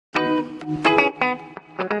Hello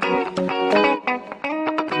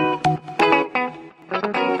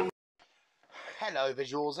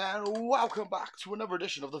visuals and welcome back to another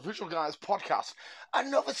edition of the Visual Guys podcast.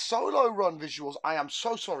 Another solo run visuals. I am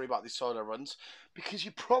so sorry about these solo runs because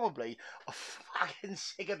you probably are fucking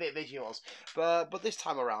sick of it visuals. But this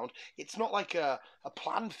time around, it's not like a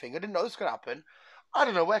planned thing. I didn't know this was going to happen. I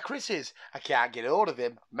don't know where Chris is. I can't get hold of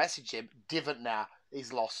him. Message him. Divot now.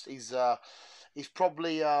 He's lost. He's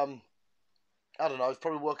probably I don't know. He's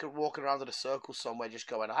probably walking around in a circle somewhere, just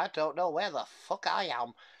going, I don't know where the fuck I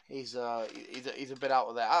am. He's a bit out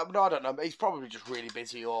of there. No, I don't know. He's probably just really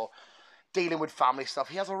busy or dealing with family stuff.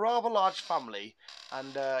 He has a rather large family,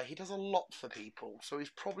 and he does a lot for people, so he's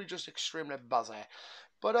probably just extremely busy.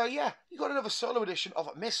 But yeah, you got another solo edition of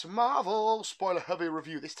Miss Marvel spoiler heavy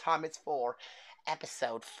review. This time it's for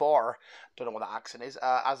episode 4. Don't know what that accent is.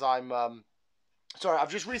 As I'm Sorry,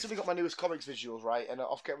 I've just recently got my newest comics visuals, right? And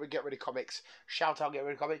off Get Ready Comics, shout out Get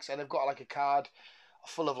Ready Comics, and they've got like a card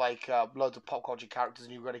full of like loads of pop culture characters,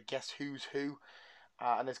 and you've got to guess who's who.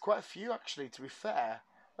 And there's quite a few actually, to be fair.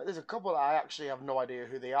 Like, there's a couple that I actually have no idea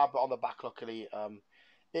who they are, but on the back, luckily,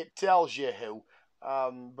 it tells you who.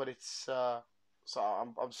 But it's so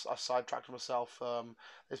I sidetracked myself.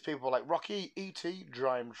 There's people like Rocky, E.T.,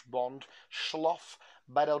 James Bond, Sloth,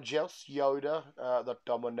 Betelgeuse, Yoda, the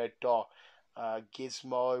Dominator.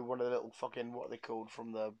 Gizmo, one of the little fucking, what are they called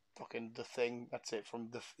from the fucking The Thing? That's it, from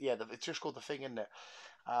it's just called The Thing, isn't it?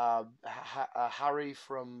 Harry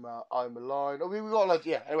from I'm Alone. I mean, we got like,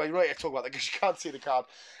 yeah. Anyway, right, to talk about that because you can't see the card.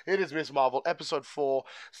 It is Miss Marvel, episode 4,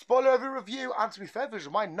 spoiler every review. And to be fair,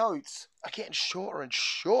 visual, my notes are getting shorter and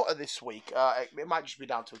shorter this week. It might just be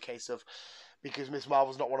down to a case of because Miss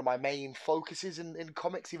Marvel's not one of my main focuses in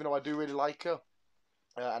comics, even though I do really like her.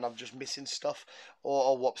 And I'm just missing stuff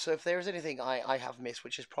or what. So if there is anything I have missed,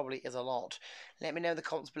 which probably is a lot, let me know in the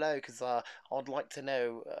comments below because I'd like to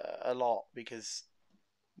know a lot because,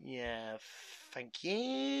 yeah, thank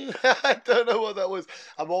you. I don't know what that was.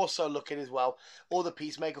 I'm also looking as well. All the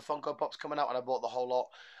Peacemaker Funko Pops coming out and I bought the whole lot.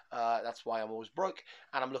 That's why I'm always broke.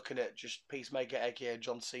 And I'm looking at just Peacemaker, aka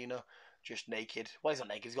John Cena. Just naked. Well, he's not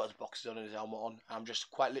naked. He's got his boxes on and his helmet on. I'm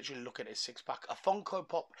just quite literally looking at his 6-pack. A Funko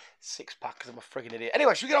Pop 6-pack because I'm a friggin' idiot.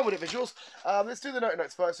 Anyway, should we get on with it, visuals? Let's do the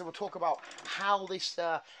notes first. And we'll talk about how this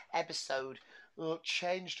episode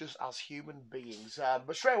changed us as human beings.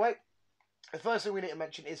 But straight away, the first thing we need to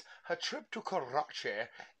mention is her trip to Karachi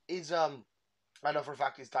is, I know for a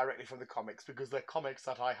fact it's directly from the comics because they're comics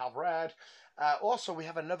that I have read. Also, we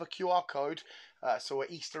have another QR code. So we're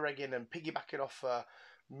Easter egging and piggybacking off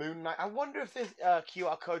Moon Knight. I wonder if there's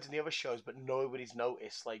QR codes in the other shows, but nobody's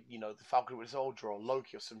noticed. Like, you know, the Falcon Winter Soldier or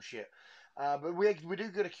Loki or some shit. But we do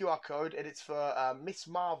get a QR code, and it's for Miss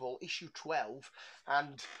Marvel issue 12.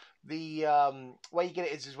 And the way you get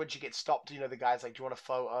it is when she gets stopped. You know, the guy's like, "Do you want a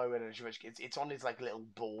photo?" And it's on his like little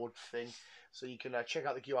board thing, so you can check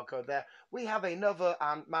out the QR code there. We have another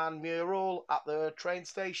Ant-Man mural at the train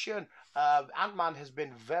station. Ant-Man has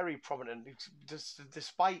been very prominent,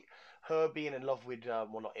 despite her being in love with,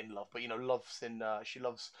 well, not in love, but, you know, she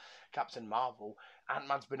loves Captain Marvel.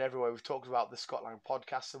 Ant-Man's been everywhere. We've talked about the Scotland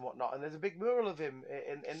podcast and whatnot, and there's a big mural of him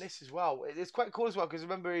in this as well. It's quite cool as well, because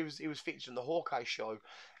remember he was featured in the Hawkeye show,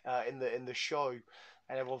 in the show,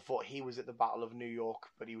 and everyone thought he was at the Battle of New York,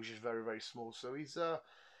 but he was just very, very small. So he's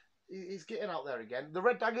getting out there again. The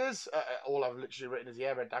Red Daggers, all I've literally written is,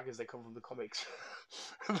 yeah, Red Daggers, they come from the comics.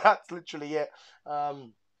 That's literally it.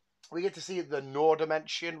 We get to see the Noor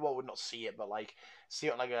dimension. Well, we'll not see it, but like see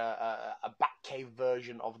it like a Batcave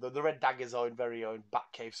version of the Red Dagger's very own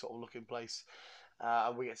Batcave sort of looking place.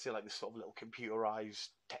 And we get to see like this sort of little computerized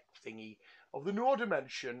tech thingy of the Noor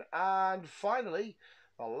dimension. And finally,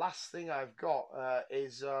 the last thing I've got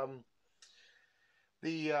is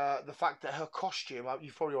the fact that her costume,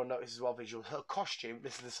 you've probably all noticed as well, visual. Her costume.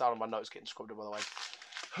 This is the sound of my notes getting scrubbed up, by the way.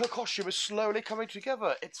 Her costume is slowly coming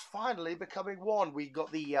together. It's finally becoming one. We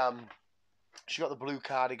got the she got the blue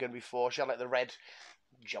cardigan before. She had like the red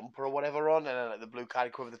jumper or whatever on, and then like the blue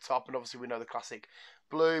cardigan over the top. And obviously we know the classic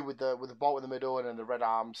blue with the bolt in the middle and then the red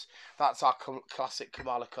arms. That's our classic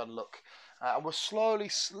Kamala Khan look. And we're slowly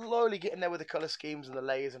getting there with the colour schemes and the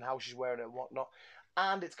layers and how she's wearing it and whatnot.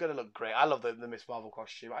 And it's going to look great. I love the Miss Marvel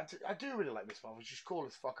costume. I do really like Miss Marvel. She's cool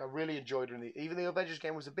as fuck. I really enjoyed her even the Avengers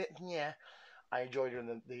game was a bit, yeah. I enjoyed her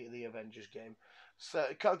in the Avengers game. So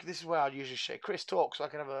this is where I'll usually say, Chris, talk so I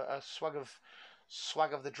can have a swag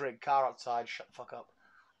of the drink. Car outside. Shut the fuck up.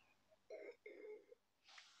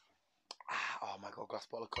 Oh my god, glass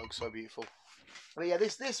bottle of Coke, so beautiful. But yeah,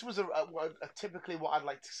 this was a typically what I'd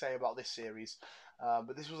like to say about this series.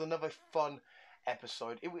 But this was another fun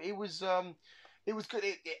episode. It was It was good.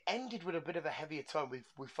 It ended with a bit of a heavier tone.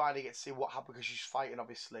 We finally get to see what happened because she's fighting,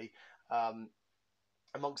 obviously, um,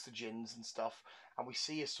 amongst the jinns and stuff, and we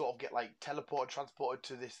see her sort of get like teleported, transported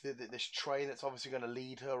to this train that's obviously going to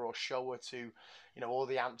lead her or show her to, all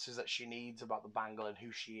the answers that she needs about the Bangle and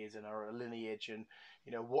who she is and her lineage and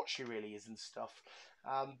what she really is and stuff.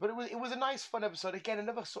 But it was a nice, fun episode. Again,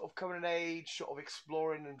 another sort of coming of age, sort of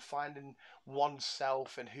exploring and finding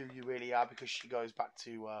oneself and who you really are because she goes back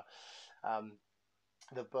to um,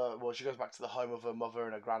 she goes back to the home of her mother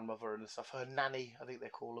and her grandmother and stuff. Her nanny, I think they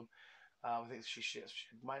call them. I think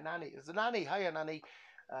my nanny is the nanny. Hiya, nanny.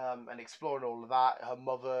 And exploring all of that. Her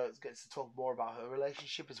mother gets to talk more about her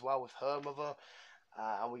relationship as well with her mother.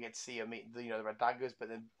 And we get to see her meet the Red Daggers, but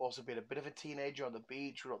then also being a bit of a teenager on the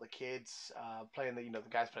beach with all the kids, playing the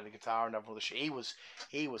guys playing the guitar and everything.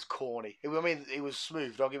 He was corny. I mean, he was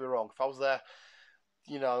smooth. Don't get me wrong. If I was there,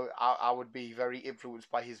 I would be very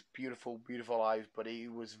influenced by his beautiful, beautiful eyes, but he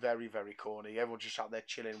was very, very corny. Everyone just out there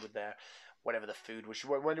chilling with their whatever the food was.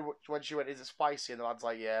 When she went, is it spicy? And the lad's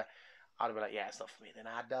like, yeah. I'd be like, yeah, it's not for me. Then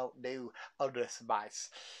I don't do other spice.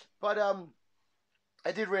 But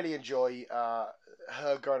I did really enjoy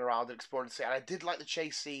her going around and exploring the city, and I did like the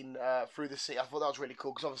chase scene through the city. I thought that was really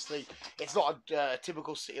cool because obviously it's not a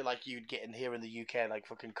typical city like you'd get in here in the UK, like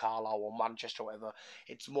fucking Carlisle or Manchester or whatever.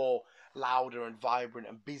 It's more louder and vibrant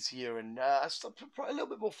and busier and a little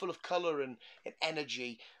bit more full of colour and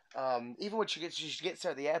energy. Even when she gets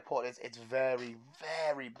there at the airport, it's very,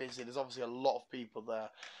 very busy. There's obviously a lot of people there,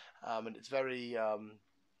 and it's very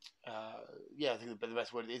uh, yeah, I think the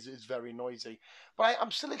best word is it's very noisy. But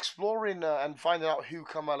I'm still exploring and finding out who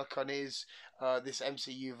Kamala Khan is, this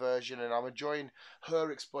MCU version, and I'm enjoying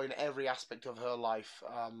her exploring every aspect of her life.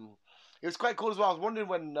 It was quite cool as well. I was wondering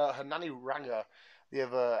when her nanny rang her the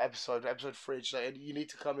other episode 3. She's like, "You need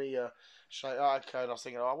to come here." She's like, "Oh, okay." And I was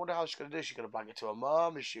thinking, "Oh, I wonder how she's gonna do. She's gonna bang it to her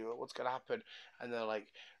mum. Is she? What's gonna happen?" And they're like,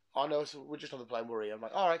 "Oh no, so we're just on the plane. Worry." I'm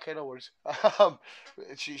like, "All right, okay, no worries." Um,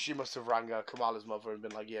 she must have rang Kamala's mother and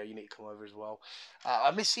been like, "Yeah, you need to come over as well."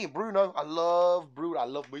 I miss seeing Bruno. I love Bruno. I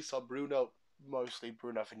love me some Bruno. Mostly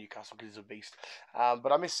Bruno for Newcastle because he's a beast.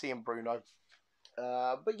 But I miss seeing Bruno.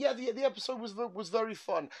 But yeah, the episode was very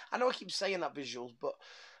fun. I know I keep saying that visuals, but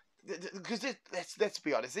because let's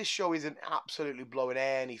be honest, this show isn't absolutely blowing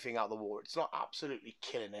anything out of the water. It's not absolutely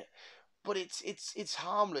killing it, but it's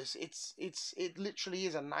harmless. It literally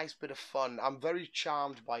is a nice bit of fun. I'm very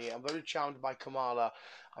charmed by it. I'm very charmed by Kamala.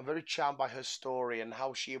 I'm very charmed by her story and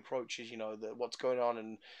how she approaches, what's going on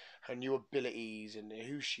and her new abilities and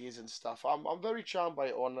who she is and stuff. I'm very charmed by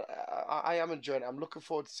it. I am enjoying it. I'm looking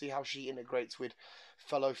forward to see how she integrates with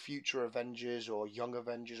fellow future Avengers or young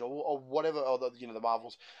Avengers or whatever, or the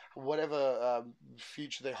Marvels, whatever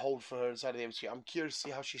future they hold for her inside of the MCU. I'm curious to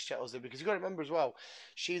see how she settles in because you got to remember as well,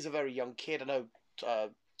 she's a very young kid. I know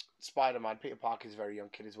Spider-Man, Peter Parker is a very young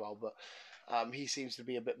kid as well, but he seems to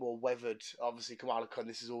be a bit more weathered. Obviously, Kamala Khan,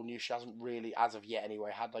 this is all new. She hasn't really, as of yet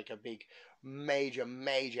anyway, had like a big, major,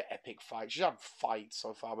 major epic fight. She's had fights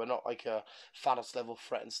so far, but not like a Thanos level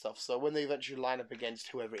threat and stuff. So when they eventually line up against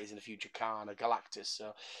whoever it is in the future, Khan, a Galactus,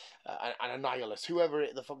 an Annihilus, whoever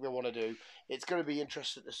the fuck they want to do, it's going to be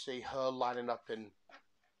interesting to see her lining up and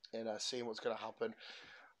seeing what's going to happen.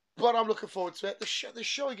 But I'm looking forward to it. The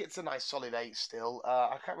show gets a nice solid 8 still.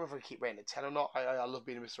 I can't remember if I keep rating it 10 or not. I love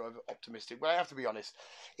being Mr. Optimistic, but I have to be honest,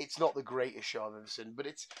 it's not the greatest show I've ever seen. But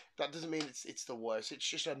that doesn't mean it's the worst. It's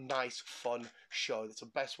just a nice, fun show. That's the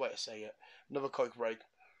best way to say it. Another Coke break.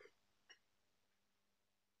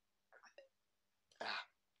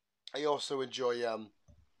 I also enjoyed the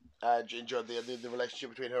relationship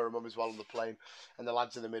between her and mum as well on the plane, and the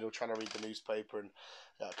lads in the middle trying to read the newspaper, and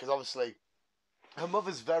because obviously her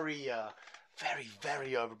mother's very,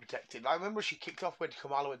 very overprotected. I remember she kicked off when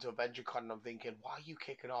Kamala went to Avenger Con, and I'm thinking, why are you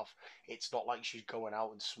kicking off? It's not like she's going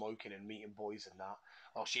out and smoking and meeting boys and that.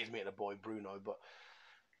 Oh, she is meeting a boy, Bruno, but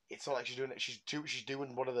it's not like she's doing it. She's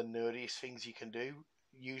doing one of the nerdiest things you can do.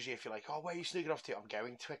 Usually, if you're like, oh, where are you sneaking off to? I'm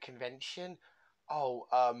going to a convention. Oh,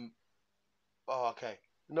 oh, okay.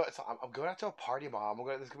 No, it's not. I'm going out to a party, mom.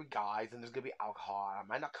 There's gonna be guys and there's gonna be alcohol. I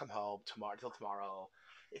might not come home tomorrow till tomorrow.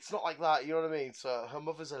 It's not like that. You know what I mean? So her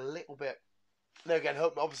mother's a little bit. Now again,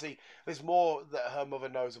 obviously, there's more that her mother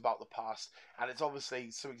knows about the past, and it's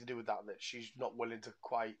obviously something to do with that she's not willing to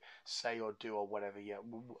quite say or do or whatever yet.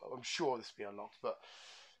 I'm sure this will be unlocked, but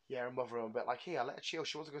yeah, her mother a bit like, hey, I let her chill.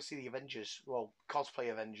 She wants to go see the Avengers. Well, cosplay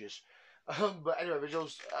Avengers. But anyway,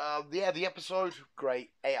 visuals. Yeah, the episode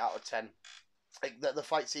great, 8 out of 10. like the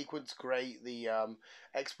fight sequence, great. The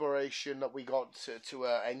exploration that we got to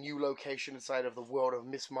a new location inside of the world of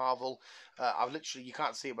Miss Marvel. I've literally, you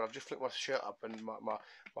can't see it, but I've just flicked my shirt up and my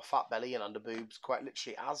fat belly and under boobs, quite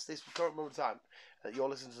literally, as this current moment of time that you're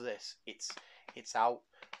listening to this, it's out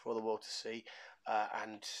for all the world to see.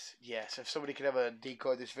 And yes, if somebody can ever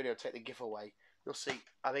decode this video, take the GIF away, you'll see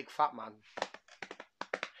a big fat man.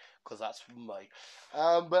 Because that's me.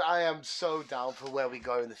 But I am so down for where we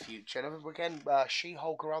go in the future. And again,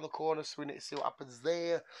 She-Hulk around the corner, so we need to see what happens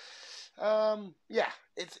there. Yeah,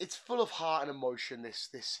 it's full of heart and emotion, this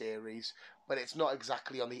series, but it's not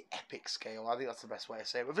exactly on the epic scale. I think that's the best way to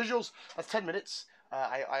say it. But visuals, that's 10 minutes.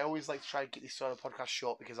 I always like to try and get these sort of podcasts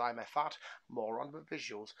short because I'm a fat moron with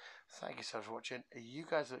visuals. Thank you so much for watching. You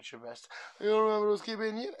guys are your best. You remember us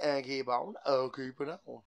keeping you and keep on. Oh, keep it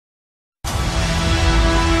on.